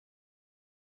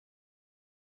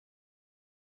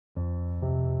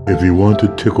If you want to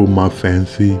tickle my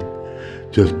fancy,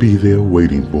 just be there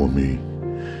waiting for me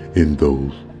in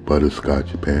those butterscotch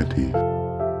panties.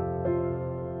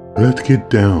 Let's get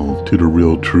down to the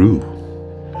real truth.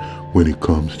 When it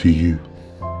comes to you,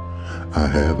 I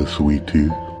have a sweet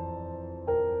tooth.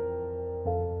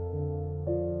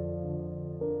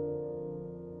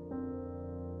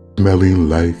 Smelling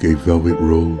like a velvet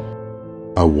rose,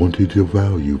 I wanted your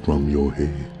value from your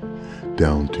head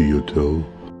down to your toe.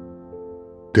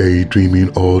 Daydreaming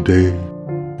all day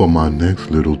for my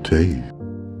next little taste.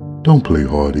 Don't play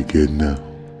hard to get now,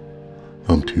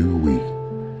 I'm too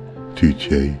weak to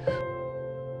chase.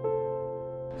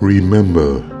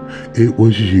 Remember, it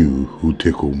was you who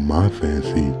tickled my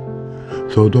fancy,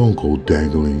 so don't go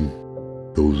dangling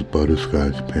those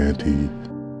butterscotch panties.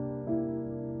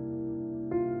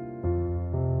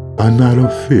 I'm not a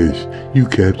fish you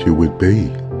capture with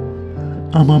bait.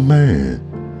 I'm a man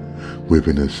with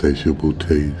an insatiable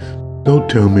taste. Don't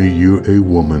tell me you're a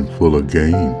woman full of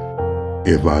game.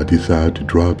 If I decide to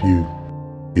drop you,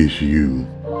 it's you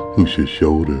who should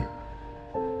shoulder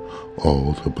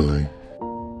all the blame.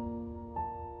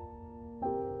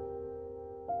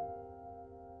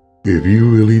 If you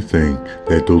really think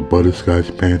that those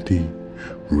butterscotch panties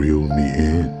reel me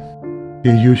in,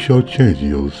 then you're shortchanging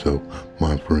yourself,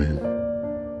 my friend.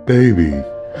 Baby,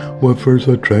 what first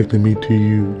attracted me to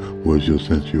you was your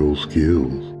sensual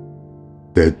skills.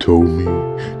 That told me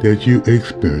that you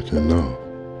experienced enough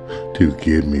to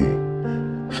give me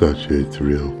such a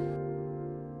thrill.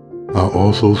 I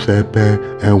also sat back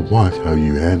and watched how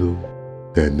you handled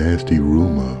that nasty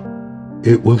rumor.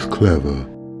 It was clever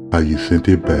how you sent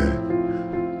it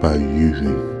back by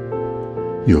using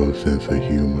your sense of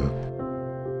humor.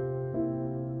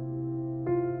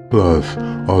 Plus,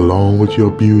 along with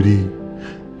your beauty,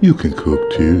 you can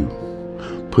cook too.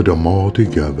 Put them all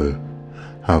together,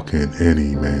 how can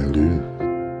any man lose?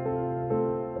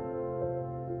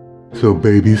 So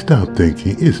baby, stop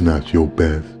thinking it's not your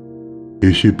best.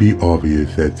 It should be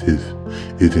obvious that this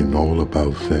isn't all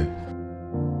about sex.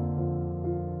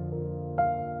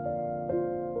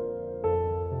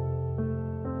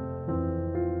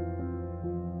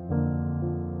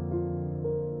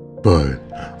 But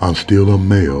I'm still a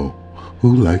male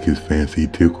who like his fancy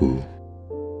tickle.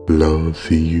 Love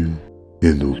see you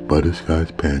in those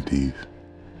butterscotch panties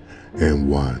and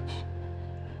watch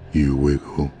you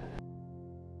wiggle.